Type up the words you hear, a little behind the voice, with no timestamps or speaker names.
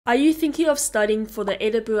Are you thinking of studying for the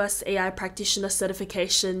AWS AI Practitioner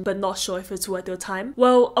Certification but not sure if it's worth your time?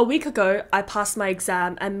 Well, a week ago, I passed my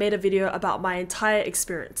exam and made a video about my entire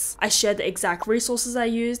experience. I shared the exact resources I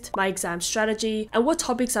used, my exam strategy, and what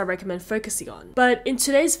topics I recommend focusing on. But in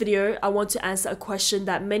today's video, I want to answer a question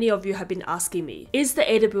that many of you have been asking me. Is the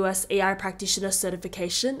AWS AI Practitioner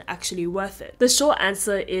Certification actually worth it? The short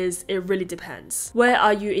answer is it really depends. Where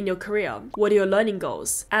are you in your career? What are your learning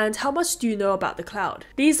goals? And how much do you know about the cloud?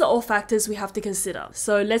 These are all factors we have to consider,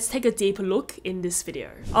 so let's take a deeper look in this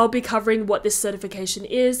video. I'll be covering what this certification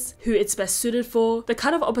is, who it's best suited for, the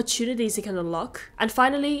kind of opportunities it can unlock, and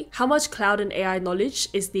finally, how much cloud and AI knowledge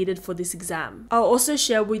is needed for this exam. I'll also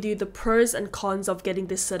share with you the pros and cons of getting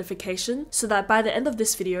this certification so that by the end of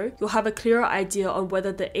this video, you'll have a clearer idea on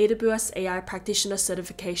whether the AWS AI Practitioner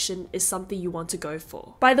Certification is something you want to go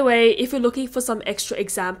for. By the way, if you're looking for some extra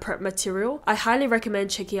exam prep material, I highly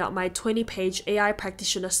recommend checking out my 20-page AI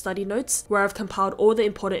Practitioner study notes where I've compiled all the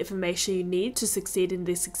important information you need to succeed in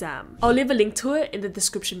this exam. I'll leave a link to it in the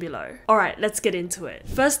description below. Alright, let's get into it.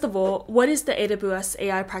 First of all, what is the AWS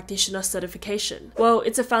AI Practitioner Certification? Well,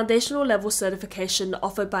 it's a foundational level certification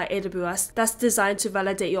offered by AWS that's designed to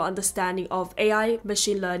validate your understanding of AI,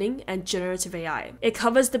 machine learning, and generative AI. It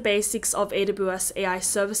covers the basics of AWS AI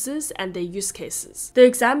services and their use cases. The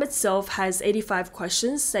exam itself has 85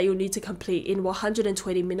 questions that you'll need to complete in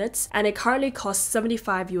 120 minutes, and it currently costs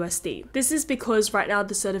 $75 USD. This is because right now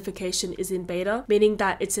the certification is in beta, meaning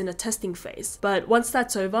that it's in a testing phase. But once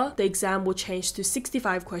that's over, the exam will change to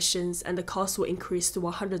 65 questions and the cost will increase to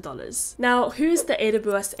 $100. Now, who is the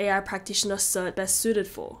AWS AI Practitioner Cert best suited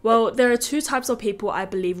for? Well, there are two types of people I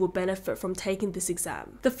believe will benefit from taking this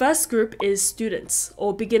exam. The first group is students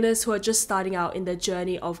or beginners who are just starting out in their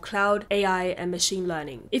journey of cloud, AI, and machine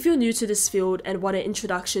learning. If you're new to this field and want an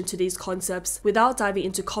introduction to these concepts without diving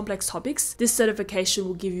into complex topics, this certification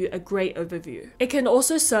will give you a great overview. It can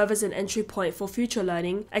also serve as an entry point for future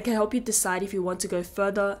learning and can help you decide if you want to go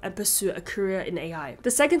further and pursue a career in AI.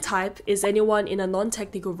 The second type is anyone in a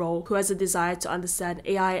non-technical role who has a desire to understand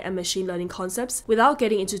AI and machine learning concepts without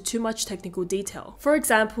getting into too much technical detail. For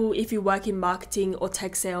example, if you work in marketing or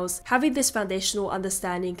tech sales, having this foundational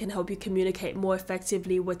understanding can help you communicate more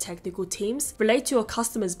effectively with technical teams, relate to your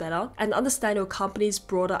customers better, and understand your company's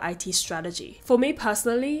broader IT strategy. For me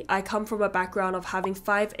personally, I come from a background of having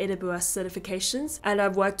 5 AWS certifications, and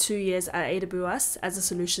I've worked 2 years at AWS as a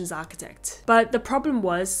solutions architect. But the problem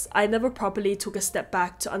was, I never properly took a step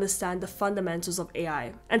back to understand the fundamentals of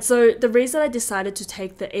AI. And so the reason I decided to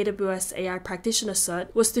take the AWS AI Practitioner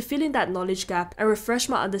Cert was to fill in that knowledge gap and refresh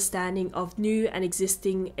my understanding of new and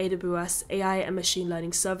existing AWS AI and machine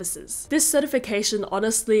learning services. This certification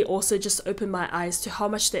honestly also just opened my eyes to how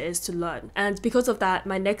much there is to learn. And because of that,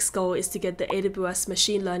 my next goal is to get the AWS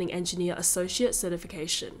Machine Learning Engineer Associate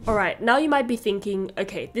certification. Alright, now you might be thinking,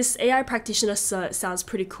 okay, this AI Practitioner Cert sounds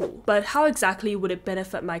pretty cool, but how exactly would it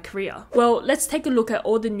benefit my career? Well, let's take a look at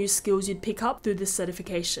all the new skills you'd pick up through this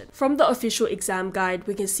certification. From the official exam guide,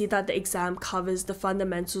 we can see that the exam covers the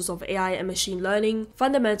fundamentals of AI and machine learning,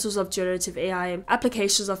 fundamentals of generative AI,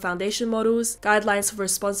 applications of foundation models, guidelines for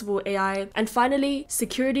responsible AI, and finally,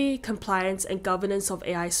 security, compliance, and governance of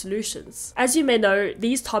AI solutions. As you may know,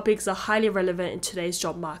 these topics are highly relevant in today's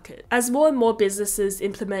job market. As more and more businesses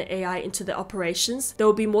implement AI into their operations, there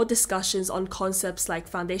will be more discussions on concepts like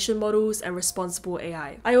foundation models and responsible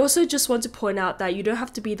AI. I also just want to point out that you don't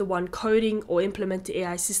have to be the one coding or implementing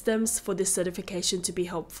AI systems for this certification to be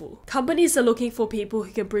helpful. Companies are looking for people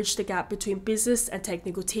who can bridge the gap between business and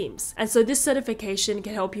technical teams, and so this certification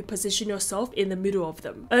can help you position yourself in the middle of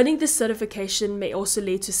them. Earning this certification may also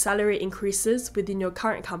lead to salary increases within your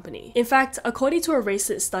current company. In fact, according to a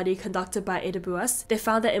recent study conducted by AWS, they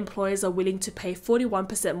found that employers are willing to pay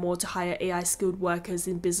 41% more to hire AI skilled workers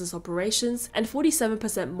in business operations and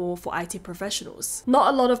 47% more for IT professionals.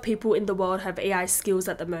 Not a lot of people in the world have AI skills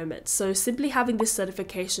at the moment, so simply having this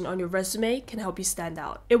certification on your resume can help you stand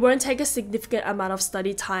out. It won't take a significant amount of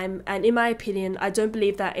study time, and in my opinion, I don't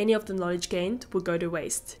believe that any of the knowledge gained will go to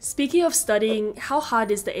waste. Speaking of studying, how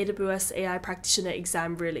hard is the AWS AI Practitioner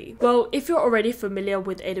exam really? Well, if you're already familiar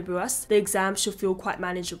with AWS, the exam should feel quite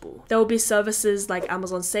manageable. There will be services like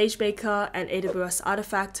Amazon SageMaker and AWS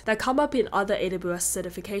Artifact that come up in other AWS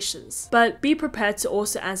certifications. But be prepared to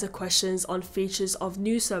also answer questions on features of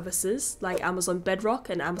new services like Amazon Bedrock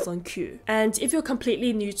and Amazon Q. And if you're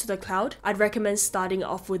completely new to the cloud, I'd recommend starting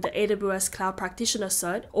off with the AWS Cloud Practitioner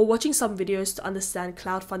Cert or watching some videos to understand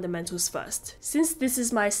cloud fundamentals first. Since this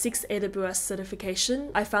is my 6th AWS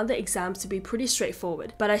certification, I found the exams to be pretty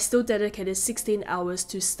straightforward, but I still dedicated 16 hours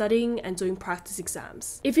to studying and doing practice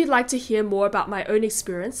exams. If you'd like to hear more about my own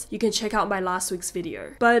experience, you can check out my last week's video.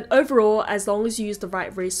 But overall, as long as you use the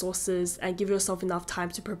right resources and give yourself enough time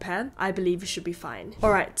to prepare, I believe you should be fine.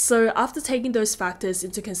 Alright, so after taking those factors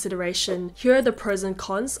into consideration, here are the pros and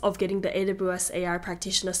cons of getting the AWS AI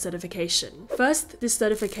Practitioner Certification. First, this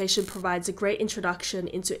certification provides a great introduction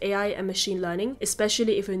into AI and machine learning,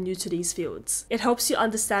 especially if you're new to these fields. It helps you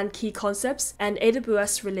understand key concepts and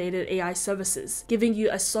AWS-related AI services, giving you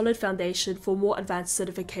a solid foundation for more advanced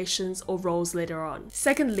certifications or roles later on.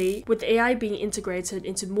 Secondly, with AI being integrated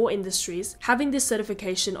into more industries, having this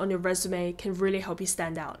certification on your resume can really help you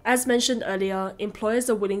stand out. As mentioned earlier, employers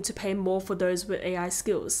are willing to pay more for those with AI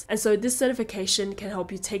skills, and so this certification can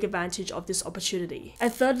help you take advantage of this opportunity.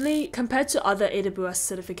 And thirdly, compared to other AWS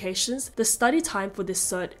certifications, the study time for this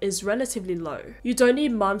cert is relatively low. You don't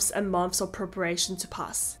need months and months of preparation to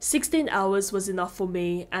pass. 16 hours was enough for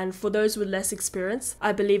me, and for those with less experience,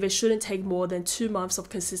 I believe it shouldn't take more than 2 months of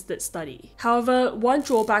consistent study. However, one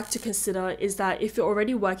drawback to consider is that if you're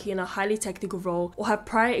already working in a highly technical role or have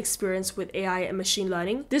prior experience with AI and machine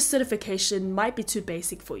learning, this certification might be too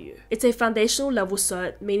basic for you. It's a foundational level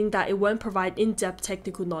cert, meaning that it won't provide in-depth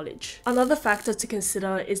technical knowledge. Another factor to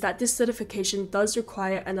consider is that this certification does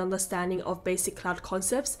require an understanding of basic cloud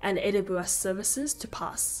concepts and AWS services to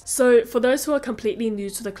pass. So for those who are completely new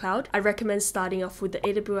to the cloud, I recommend starting off with the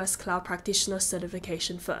AWS Cloud Practitioner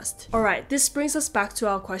Certification first. Alright, this brings us back to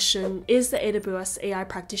our question, is the AWS AI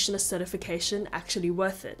Practitioner Certification actually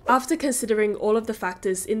worth it? After considering all of the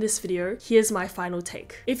factors in this video, here's my final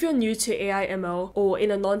take. If you're new to AI ML or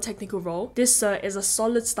in a non-technical role, this cert is a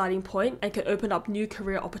solid starting point and can open up new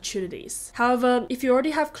career opportunities. However, if you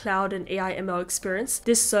already have cloud and AI ML experience,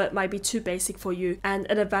 this cert might be too basic for you and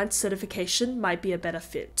an advanced certification might be a better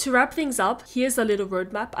fit. To wrap things up, here's a little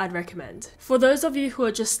roadmap I'd recommend. For those of you who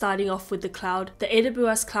are just starting off with the cloud, the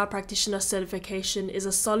AWS Cloud Practitioner Certification is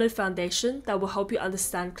a solid foundation that will help you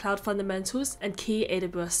understand cloud fundamentals and key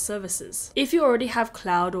AWS services. If you already have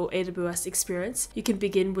cloud or AWS experience, you can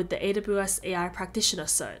begin with the AWS AI Practitioner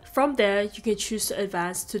Cert. From there, you can choose to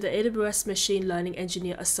advance to the AWS Machine Learning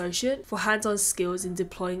Engineer Associate for hands-on skills in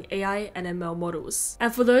deploying AI and ML models.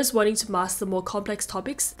 And for those wanting to master more complex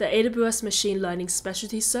topics, the AWS Machine Learning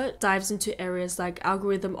Specialty Cert dives into areas like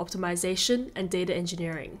algorithm optimization and data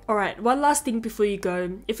engineering. Alright, one last thing before you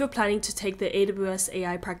go. If you're planning to take the AWS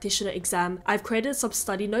AI Practitioner exam, I've created some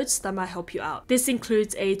study notes that might help you out. This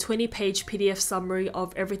includes a 20-page PDF summary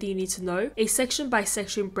of everything you need to know, a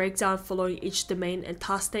section-by-section breakdown following each domain and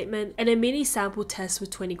task statement, and a mini sample test with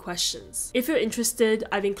 20 questions. If you're interested,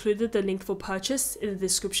 I've included the link for purchase in the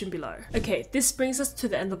description below. Okay, this brings us to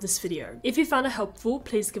the end of this video. If you found it helpful,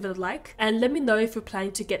 please give it a like, and let me know if you're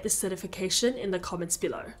planning to get this certification in the comments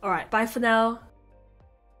below. Alright, bye for now.